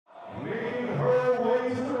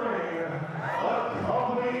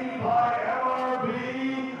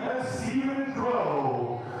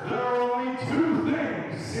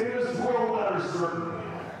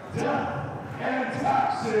death, and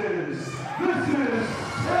taxes. This is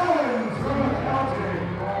Challenge from Accounting.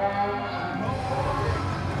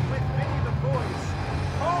 With Vinny the Voice,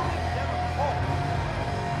 calling them a cult.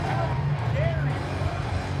 How dare you?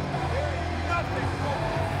 There is nothing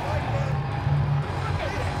called like that. Look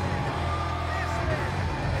at this. This man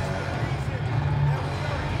is the reason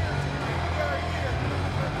that we are here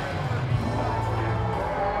tonight. We are here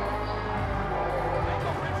for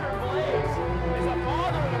Michael Richard Blaze is a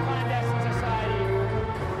father of the Clandestine Society,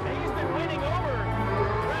 and he's been winning over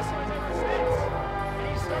wrestlers ever since. And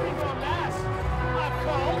he's starting to amass a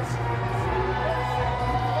cult.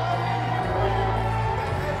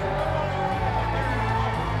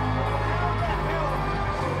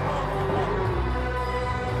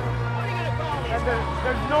 What are you gonna call these?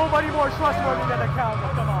 There's nobody more trustworthy than the Count.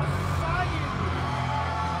 Come on.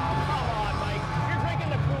 Come on, Mike. You're drinking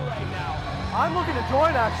the Kool-Aid now. I'm looking to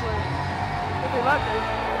join, actually, if they let me.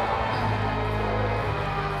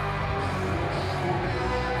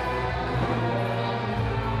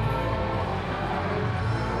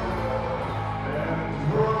 And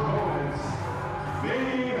her opponent,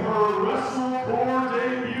 making her WrestleCore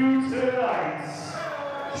debut tonight.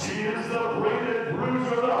 She is the braided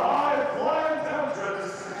bruiser, the high-flying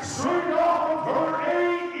temptress, straight off of her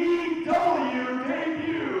AEW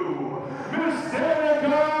debut, Miss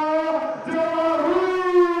Danika Della Rouge.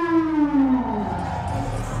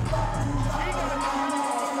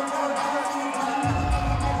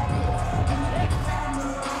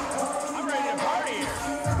 I'm ready to party here.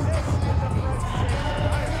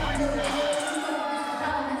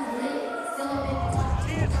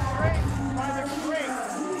 She is trained by the great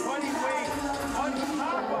Buddy Wade. On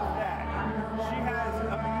top of that, she has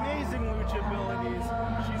amazing lucha abilities.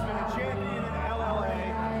 She's been a champion in LLA.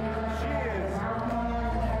 She is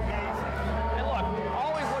amazing. And look,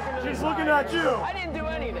 always looking to the She's side. looking at you. I didn't do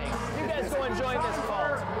anything. You guys go enjoy this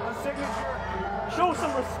cult. A signature. Show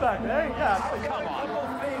some respect, eh? Yeah. Come on. A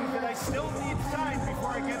couple things that I still need signed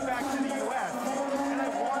before I get back to the U.S. And I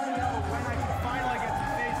want to know when I can finally get to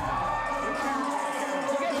face them.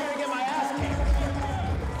 You guys are going to get my ass kicked.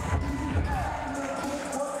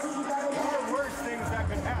 There are worse things that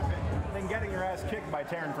could happen than getting your ass kicked by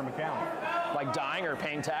Taryn from accounting. Like dying or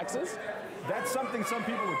paying taxes? That's something some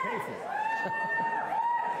people would pay for.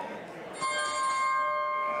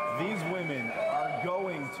 These women are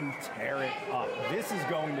going to tear it up. This is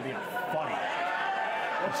going to be a fight.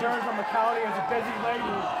 The Taryn from the county is a busy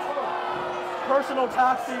lady. Personal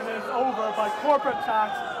tax season is over, but corporate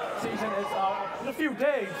tax season is in a few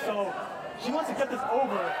days. So she wants to get this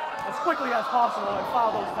over as quickly as possible and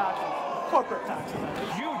file those taxes. Corporate taxes.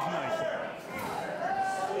 Huge nice.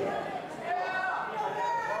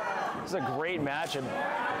 This is a great match of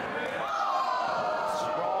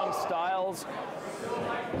strong styles.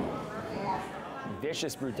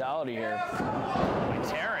 Vicious brutality here by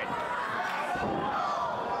Taryn.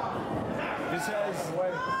 This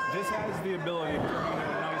has the ability to turn into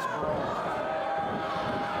a nice brawl.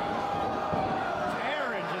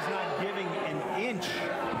 Taryn just not giving an inch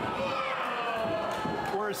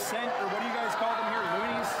or a cent, or what do you guys call them here?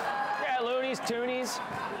 Loonies? Yeah, loonies, toonies.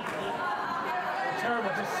 Taryn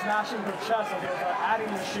was just smashing her chest like it was an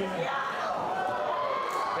adding machine.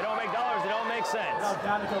 They don't make dollars, they don't make cents. Now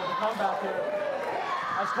Danika with the comeback here.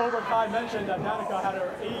 As Cobra Kai mentioned, that Danika had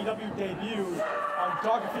her AEW debut on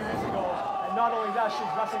Dark a few weeks ago. And not only that,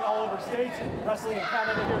 she's wrestling all over states, wrestling in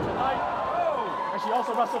Canada here tonight. And she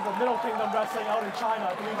also wrestled for Middle Kingdom Wrestling out in China,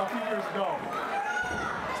 I believe, a few years ago.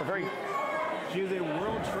 She is a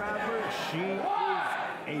world traveler. She is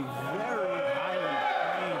a very highly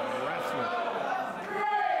trained wrestler.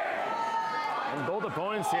 And both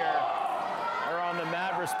opponents here are on the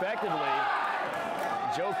mat respectively.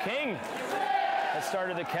 Joe King has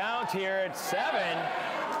started the count here at 7.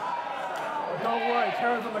 But don't worry,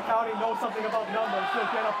 Taryn from the county knows something about numbers.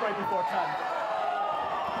 She'll get up right before 10.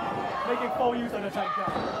 Making full use of the 10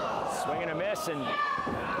 count. Swing and a miss, and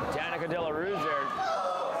Danika Della Rouge there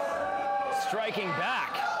striking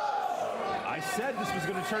back. I said this was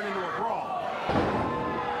going to turn into a brawl.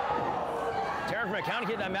 Taryn from the county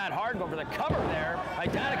hit that mat hard, but for the cover there by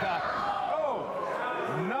Danika. Oh,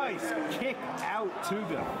 nice kick out to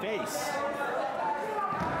the face.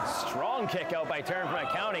 Strong kick out by Taryn from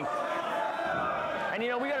accounting. And you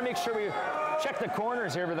know, we got to make sure we check the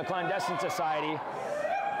corners here for the Clandestine Society.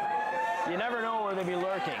 You never know where they'll be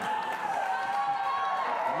lurking.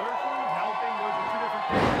 Lurking, helping, those are two different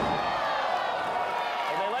things.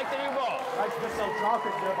 And they like to do both. Nice missile drop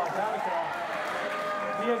kick there by Danika.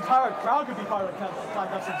 The entire crowd could be part of the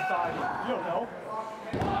Clandestine Society. You don't know.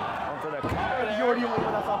 Going for the cover there. You're the only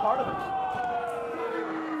one that's not part of it.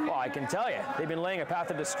 I can tell you, they've been laying a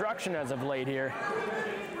path of destruction as of late here.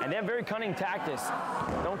 And they have very cunning tactics.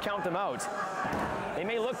 Don't count them out. They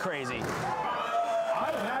may look crazy.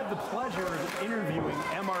 I've had the pleasure of interviewing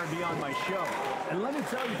MRB on my show. And let me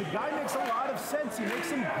tell you, the guy makes a lot of sense. He makes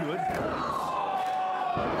some good points.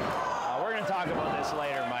 We're going to talk about this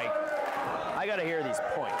later, Mike. I got to hear these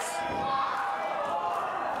points.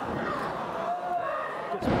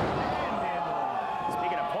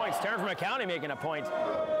 Speaking of points, Taryn from County making a point.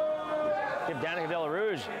 Give Danika Della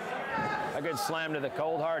Rouge a good slam to the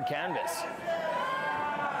cold, hard canvas.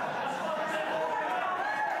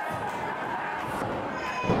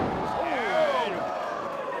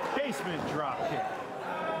 Basement drop kick.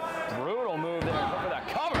 Brutal move there for that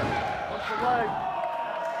cover. What's the leg?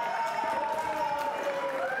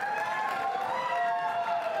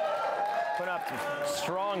 Put up a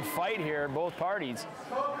strong fight here, both parties.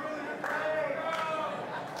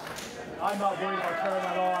 I'm not worried about Taryn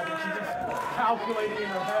at all. I mean, she's just calculating in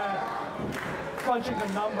her head, crunching the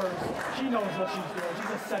numbers. She knows what she's doing. She's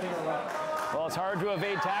just setting her up. Well, it's hard to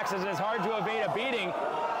evade taxes and it's hard to evade a beating.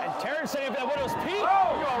 And Taryn setting up that widow's peak.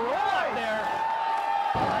 Oh, a roll up there.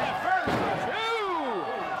 And first two.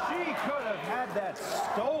 She could have had that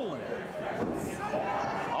stolen.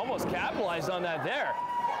 Almost capitalized on that there.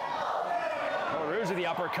 Oh, Rouge with the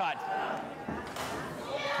uppercut.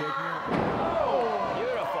 Oh,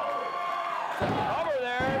 beautiful. Cover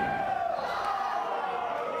there.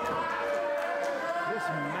 This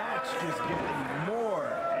match just getting more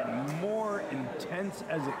and more intense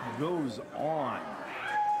as it goes on.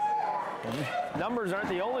 Numbers aren't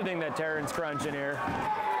the only thing that Taryn's crunching here.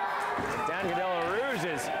 Danika Della Rouge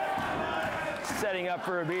is setting up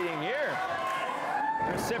for a beating here.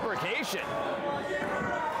 Reciprocation.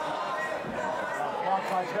 Blocked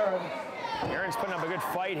by Taryn. Taryn's putting up a good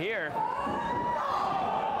fight here.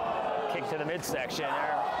 Kick to the midsection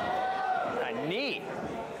there. A knee.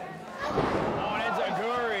 Oh, and it's a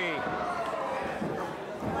guri.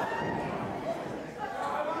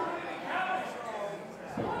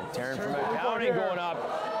 Taryn from County going up.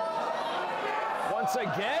 Once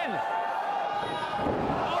again.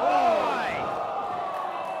 Oh, my.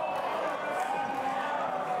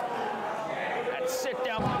 That sit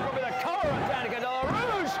down block over the cover on Danika Della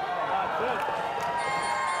Rouge. That's it.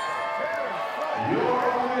 Your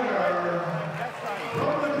winner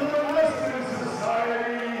from the Clandestine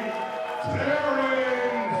Society,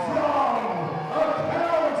 Taryn from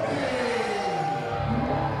Calamity.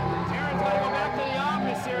 Taryn's got to go back to the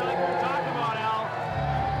office here like we were talking about, Al.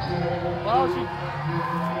 Well,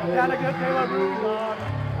 Danika Della Rouge,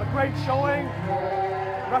 a great showing.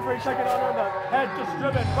 Referee checking on her, the head just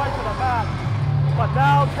driven right to the mat. But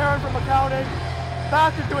now Taryn from accounting,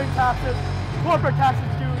 back to doing taxes, corporate taxes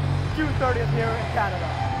due June 30th here in Canada.